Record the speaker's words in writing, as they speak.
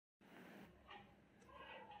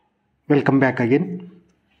Welcome back again.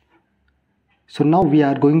 So now we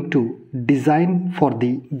are going to design for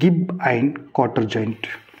the Gibb and Cotter joint.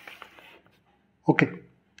 Okay,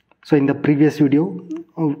 so in the previous video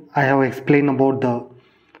I have explained about the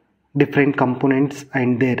different components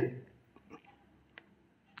and their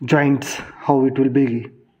joints, how it will be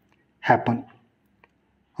happen.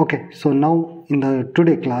 Okay, so now in the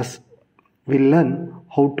today class we'll learn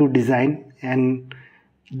how to design an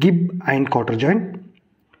Gibb and Cotter joint.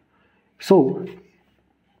 So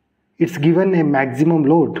it's given a maximum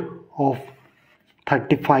load of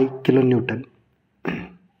 35 kilonewton.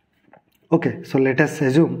 Okay, so let us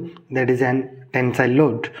assume that is an tensile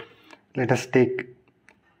load. Let us take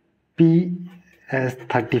P as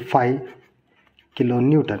 35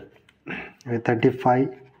 kilonewton,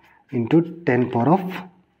 35 into 10 power of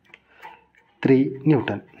 3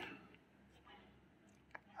 Newton,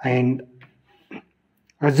 and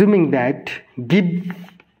assuming that Gibb,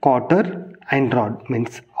 Cotter and rod,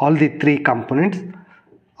 means all the three components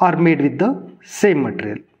are made with the same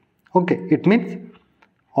material. Okay, it means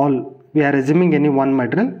we are assuming any one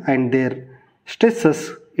material and their stresses,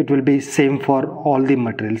 it will be same for all the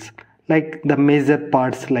materials, like the major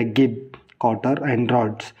parts like Gibb, Cotter and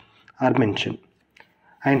rods are mentioned,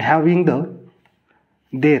 and having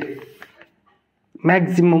their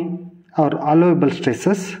maximum or allowable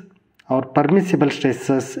stresses or permissible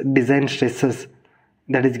stresses, design stresses,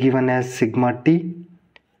 that is given as sigma T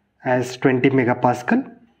as 20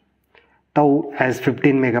 megapascal, tau as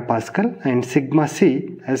 15 megapascal and sigma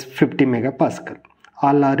C as 50 megapascal.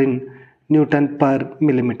 All are in Newton per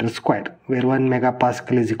millimeter square, where 1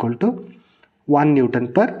 megapascal is equal to 1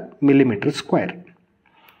 Newton per millimeter square.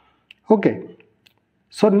 Okay,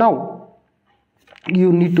 so now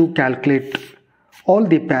you need to calculate all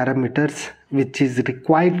the parameters which is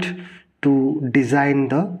required to design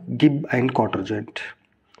the Gibb and Cotter joint.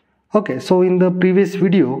 Okay, so in the previous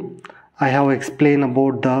video I have explained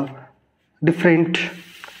about the different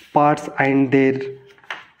parts and their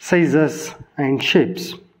sizes and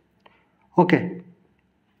shapes. Okay,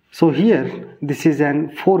 so here this is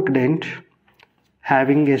an forked end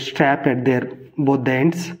having a strap at both the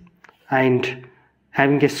ends and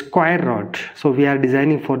having a square rod. So we are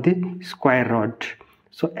designing for the square rod.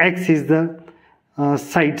 So X is the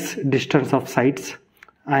sides, distance of sides,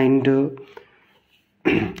 and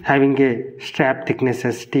having a strap thickness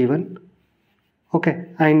as T1. Okay,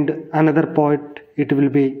 and another point it will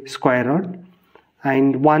be square rod,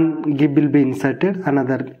 and one Gibb will be inserted,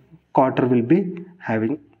 another Cotter will be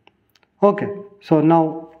having. Okay, so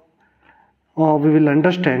now we will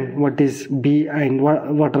understand what is B and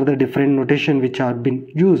what are the different notation which are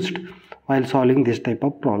being used while solving this type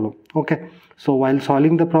of problem. Okay, so while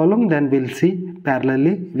solving the problem, then we'll see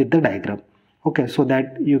parallelly with the diagram. Okay, so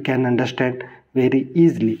that you can understand very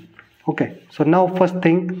easily. Okay, so now first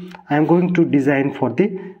thing I am going to design for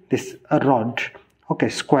this rod. Okay,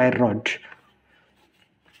 square rod.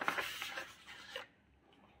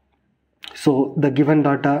 So the given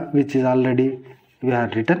data which is already we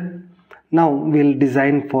have written. Now we'll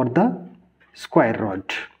design for the square rod.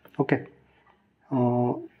 Okay,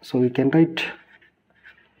 so we can write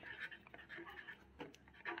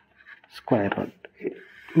square rod. It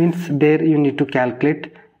means there you need to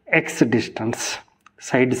calculate X distance,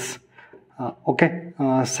 sides.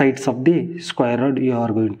 Sides of the square rod you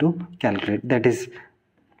are going to calculate, that is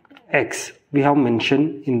X we have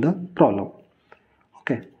mentioned in the problem.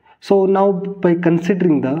 Okay, so now by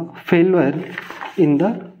considering the failure in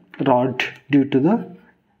the rod due to the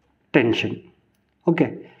tension.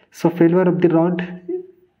 Okay, so failure of the rod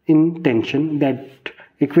in tension, that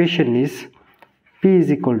equation is P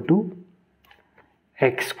is equal to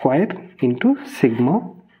X square into sigma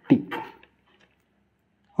T.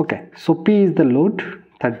 Okay, so P is the load,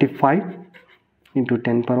 35 into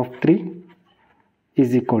 10 power of 3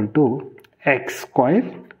 is equal to X square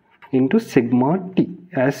into sigma T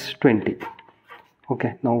as 20.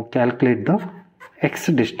 Okay, now calculate the X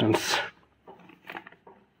distance.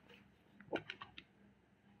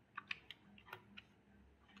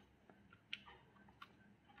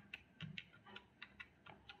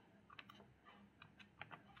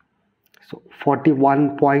 So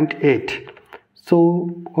 41.8. So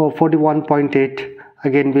 41.8,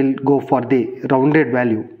 again we'll go for the rounded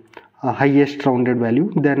value, highest rounded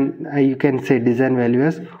value. Then you can say design value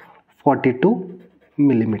as 42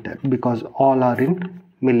 millimeter, because all are in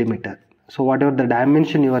millimeter. So whatever the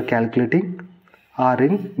dimension you are calculating are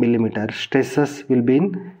in millimeter. Stresses will be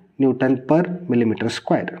in Newton per millimeter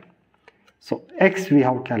square. So X we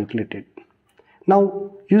have calculated.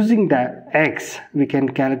 Now using the X we can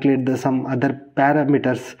calculate some other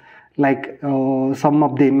parameters like some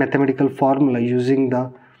of the mathematical formula using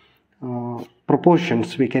the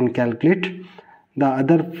proportions we can calculate. The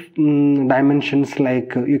other dimensions,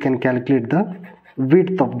 like you can calculate the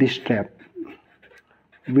width of the strap.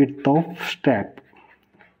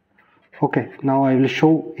 Okay, now I will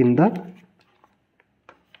show in the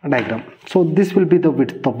diagram. So this will be the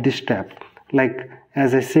width of the strap. Like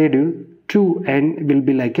as I said, you two end will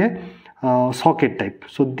be like a socket type.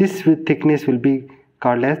 So this thickness will be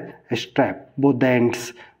called as a strap. Both the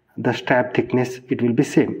ends, the strap thickness, it will be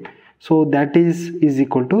same. So that is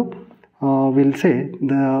equal to we'll say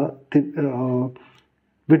the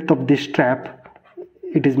width of the strap,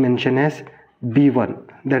 it is mentioned as B1,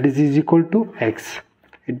 that is equal to X.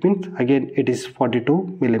 It means again it is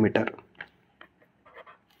 42 millimeter.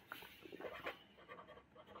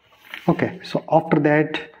 Okay, so after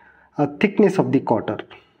that, thickness of the cotter.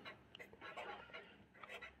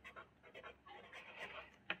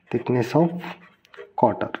 Thickness of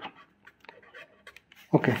cotter.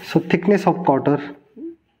 Okay, so thickness of cotter,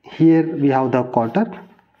 here we have the cotter.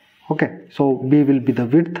 Okay, so B will be the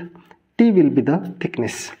width, T will be the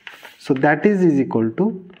thickness. So that is equal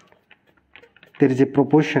to, there is a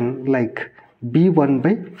proportion like B1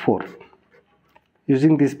 by 4.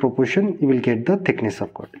 Using this proportion, you will get the thickness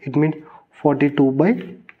of cotter. It means 42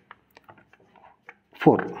 by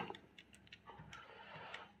 4.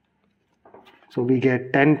 So we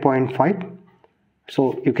get 10.5.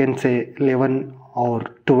 So you can say 11 or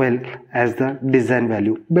 12 as the design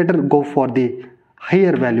value. Better go for the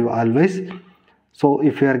higher value always. So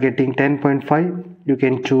if you are getting 10.5, you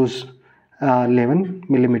can choose 11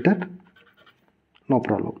 millimeter, no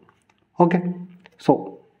problem. Okay,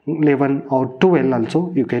 so 11 or 12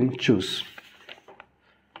 also you can choose.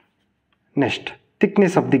 Next,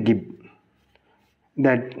 thickness of the gib,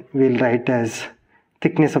 that we'll write as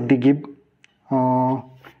thickness of the gib.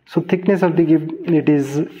 So thickness of the gib, it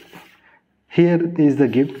is, here is the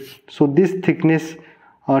gib. So this thickness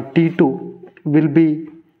T2 will be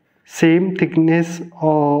same thickness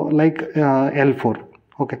like L4.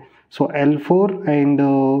 Okay, so L4 and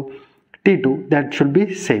T2, that should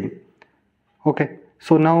be same. Okay,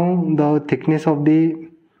 so now the thickness of the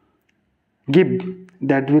gib,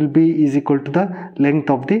 that will be is equal to the length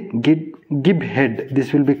of the gib head.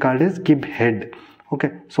 This will be called as gib head.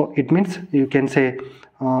 Okay, so it means you can say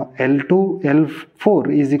L4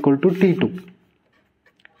 is equal to T2.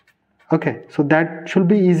 Okay, so that should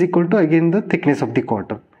be is equal to again the thickness of the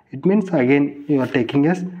cotter. It means again you are taking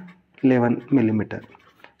as 11 millimeter.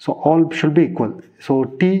 So all should be equal. So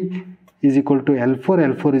T is equal to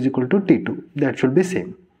L4, L4 is equal to T2. That should be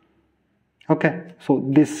same. Okay, so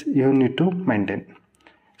this you need to maintain.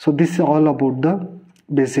 So this is all about the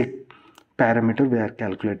basic parameter we are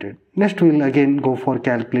calculated. Next we will again go for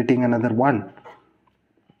calculating another one.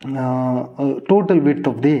 Total width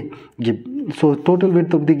of the gib. So total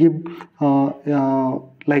width of the gib,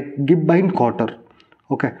 like gib and cotter.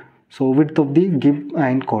 Okay, so width of the gib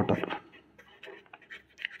and cotter.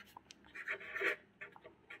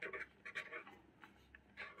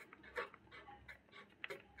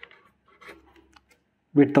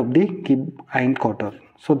 Width of the gib and cotter.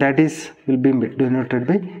 So that is will be denoted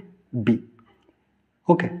by B.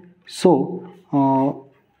 Okay, so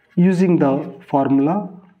using the formula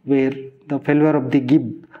where the failure of the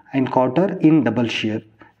gib and cotter in double shear,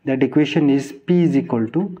 that equation is P is equal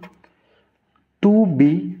to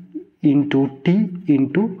 2B into T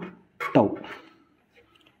into tau.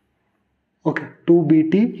 Okay,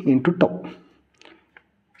 2BT into tau.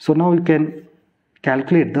 So now we can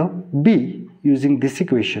calculate the B using this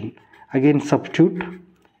equation. Again substitute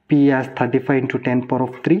P as 35 into 10 power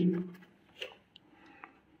of 3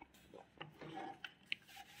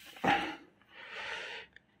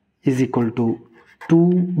 is equal to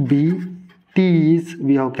 2B. T is,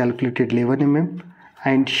 we have calculated 11 mm,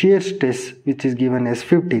 and shear stress which is given as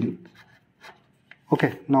 15.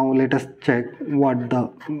 Okay, now let us check what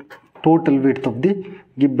the total width of the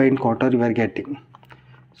gib and cotter you are getting.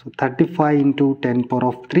 So 35 into 10 power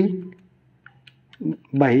of 3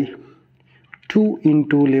 by 2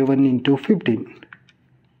 into 11 into 15.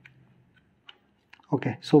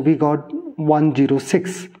 Okay, so we got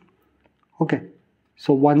 106. Okay,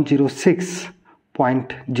 so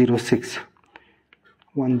 106.06,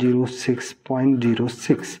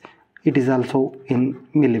 106.06, it is also in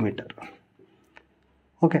millimeter.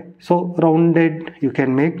 Okay, so rounded you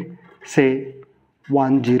can make say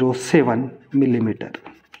 107 millimeter.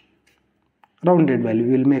 Rounded value,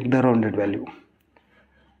 we will make the rounded value.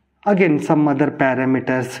 Again some other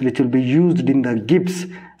parameters which will be used in the gibs,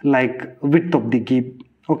 like width of the gib.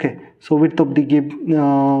 Okay, so width of the gib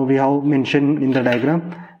we have mentioned in the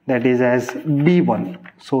diagram, that is as B1.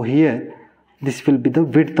 So here this will be the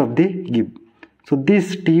width of the gib. So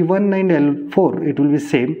this T1 and L4, it will be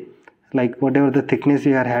same, like whatever the thickness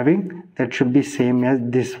you are having, that should be same as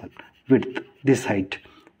this one, width, this height,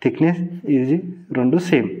 thickness is rendu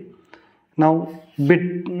same. Now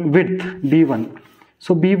width B1.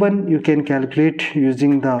 So B1 you can calculate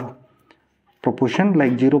using the proportion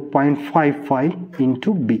like 0.55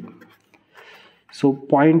 into B. So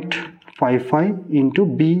 0.55 into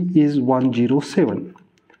B is 107.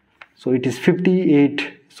 So it is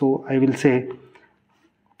 58. So I will say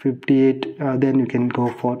 58, then you can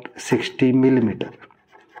go for 60 millimeter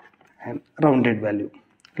and rounded value.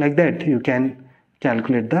 Like that you can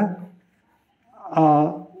calculate the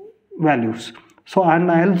values. So and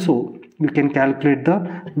also you can calculate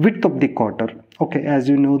the width of the cotter. Okay, as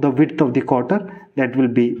you know, the width of the cotter, that will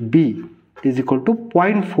be B is equal to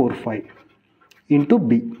 0.45 into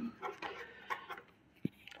B.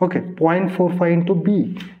 Okay, 0.45 into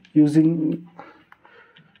B, using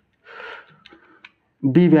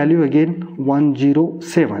B value again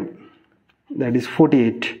 107, that is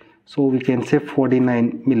 48. So we can say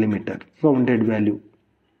 49 millimeter rounded value.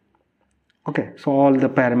 Okay, so all the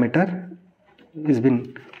parameter is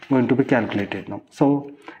been going to be calculated now.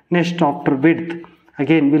 So next, after width,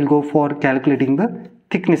 again we'll go for calculating the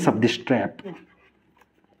thickness of the strap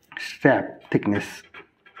thickness.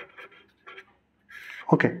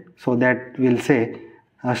 Okay, so that will say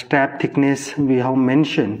strap thickness we have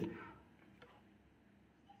mentioned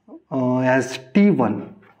as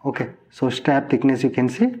T1. Okay, so strap thickness you can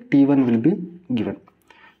say T1 will be given.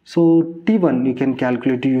 So T1 you can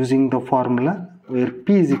calculate using the formula where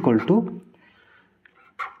P is equal to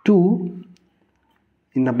 2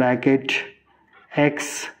 in the bracket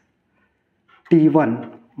X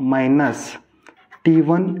T1 minus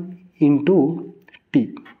T1 into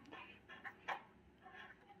T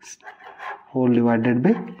whole divided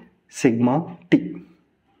by sigma T.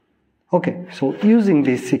 Okay, so using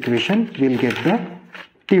this equation we'll get the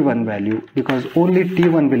T1 value, because only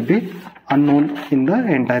T1 will be unknown in the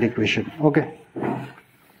entire equation. Okay,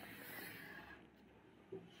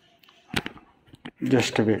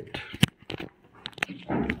 just wait.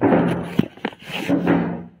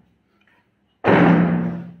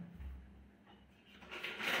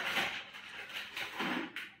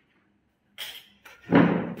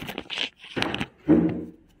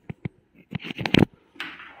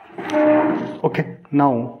 Okay,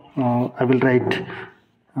 now I will write,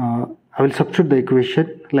 I will substitute the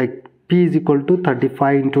equation like P is equal to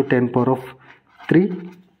 35 into 10 power of 3,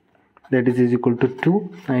 that is equal to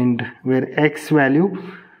 2, and where X value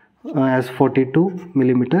as 42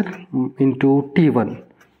 millimeter into T1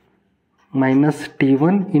 minus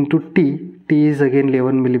T1 into T is again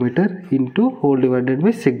 11 millimeter into whole divided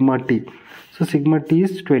by sigma T. So sigma T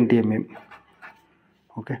is 20 mm.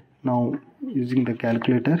 Okay, now using the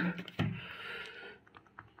calculator,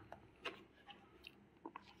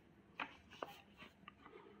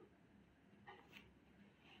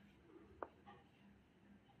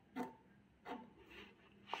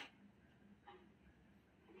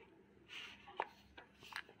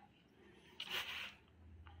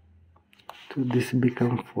 so this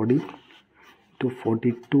becomes 40 to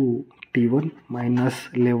 42 T1 minus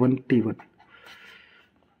 11 T1.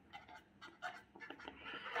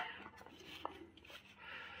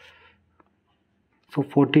 So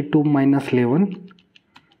 42 minus 11,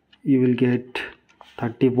 you will get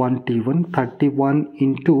 31 T1, 31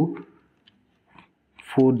 into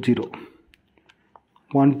 40,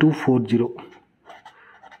 1240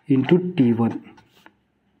 into T1,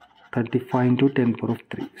 35 into 10 power of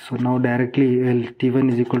 3. So now directly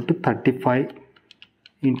T1 is equal to 35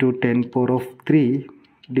 into 10 power of 3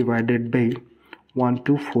 divided by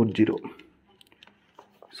 1240.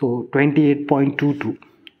 So 28.22.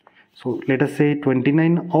 So let us say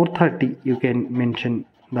 29 or 30, you can mention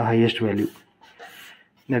the highest value.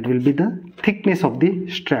 That will be the thickness of the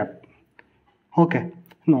strap. Okay,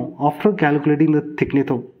 now after calculating the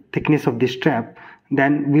thickness of the strap,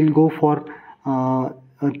 then we'll go for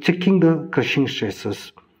checking the crushing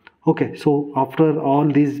stresses. Okay, so after all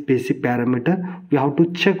these basic parameters, we have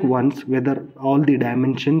to check once whether all the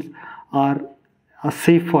dimensions are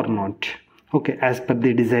safe or not. Okay, as per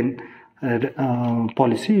the design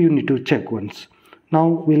policy, you need to check once. Now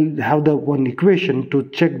we'll have the one equation to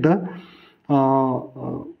check the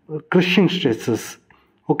crushing stresses.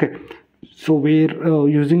 Okay, so we're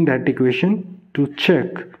using that equation to check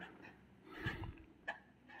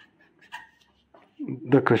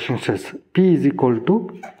the crushing stress. P is equal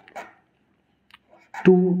to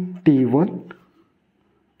 2T1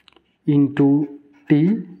 into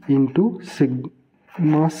T into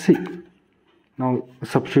sigma c. Now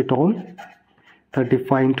substitute all.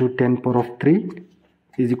 35 into 10 power of 3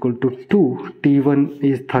 is equal to 2. T1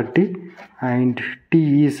 is 30 and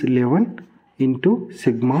T is 11 into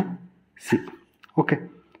sigma c. Okay.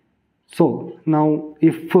 So now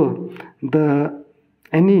if the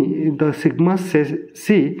sigma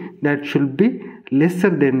c, that should be lesser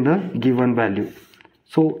than the given value,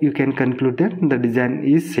 so you can conclude that the design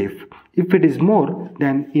is safe. If it is more,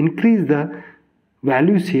 then increase the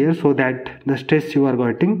values here so that the stress you are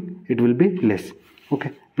getting, it will be less.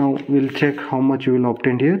 Okay, now we'll check how much you will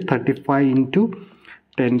obtain here. 35 into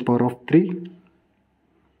 10 power of 3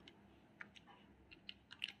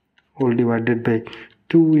 all divided by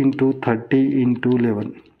 2 into 30 into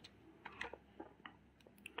 11.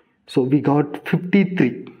 So we got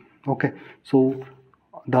 53. Okay, so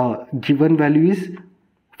the given value is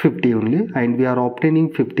 50 only and we are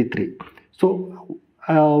obtaining 53. So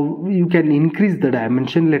you can increase the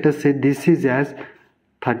dimension. Let us say this is as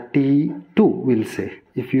 32, we'll say.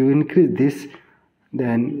 If you increase this,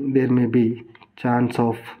 then there may be chance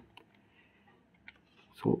of,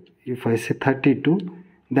 so if I say 32,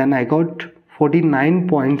 then I got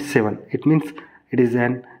 49.7. It means it is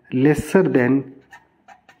an lesser than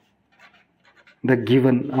the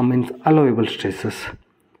given means allowable stresses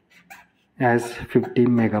as 50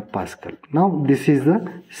 megapascal. Now this is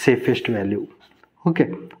the safest value.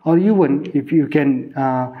 Okay, or even if you can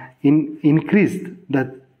increase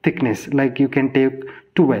the thickness, like you can take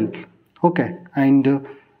 12. Okay, and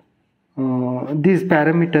these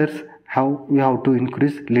parameters we have to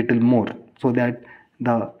increase little more so that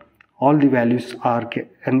all the values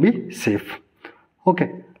can be safe.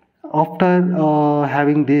 Okay, after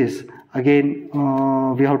having this, again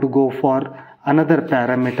we have to go for another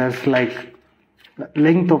parameters like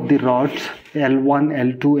length of the rods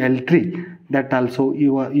L1, L2, L3. That also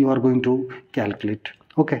you are going to calculate.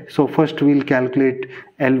 Okay, so first we'll calculate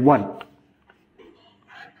L1,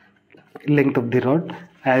 length of the rod,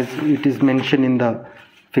 as it is mentioned in the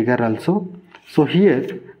figure also. So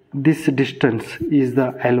here this distance is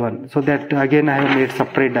the L1, so that again I have made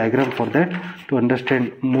separate diagram for that to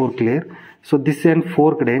understand more clear. So this is an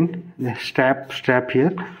forked end, the strap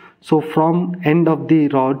here. So from end of the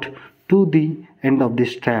rod to the end of the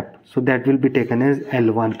strap, so that will be taken as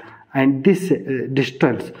L1, and this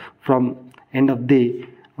distance from end of the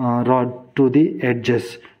rod to the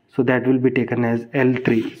edges, so that will be taken as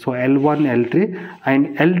L3. So L1, L3,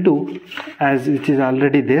 and L2, as it is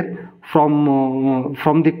already there, from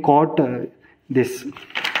the cot, this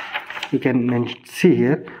you can see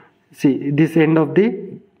here. See this end of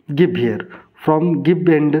the gib here, from gib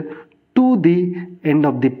end to the end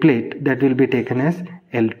of the plate, that will be taken as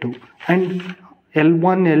L2, and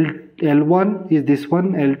L1 is this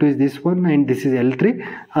one, L2 is this one, and this is L3,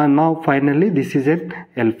 and now finally this is an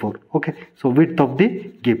L4. Okay, so width of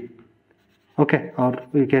the gib. Okay, or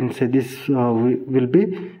we can say this will be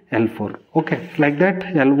L4. Okay, like that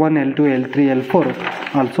L1, L2, L3,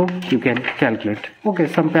 L4 also you can calculate. Okay,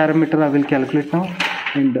 some parameter I will calculate now,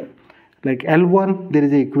 and like L1 there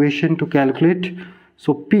is an equation to calculate.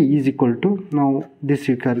 So P is equal to, now this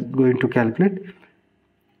you are going to calculate.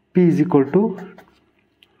 P is equal to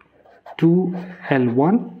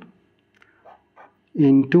 2L1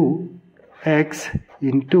 into X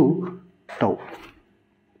into tau.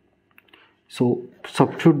 So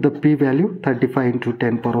substitute the P value, 35 into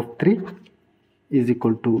 10 power of 3 is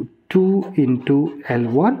equal to 2 into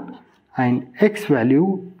L1, and X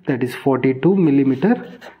value, that is 42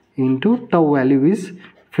 millimeter, into tau value is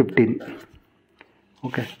 15.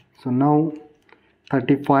 Okay, so now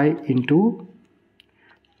 35 into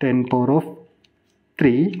 10 power of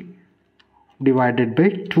 3 divided by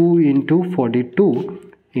 2 into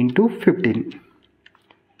 42 into 15.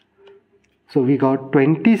 So we got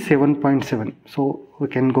 27.7. So we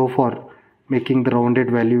can go for making the rounded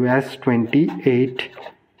value as 28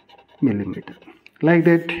 millimeter. Like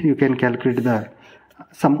that you can calculate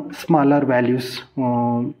some smaller values.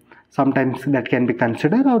 Sometimes that can be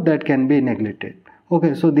considered or that can be neglected.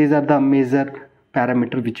 Okay, so these are the major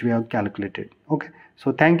parameters which we have calculated. Okay,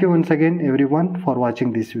 so thank you once again everyone for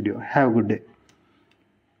watching this video. Have a good day.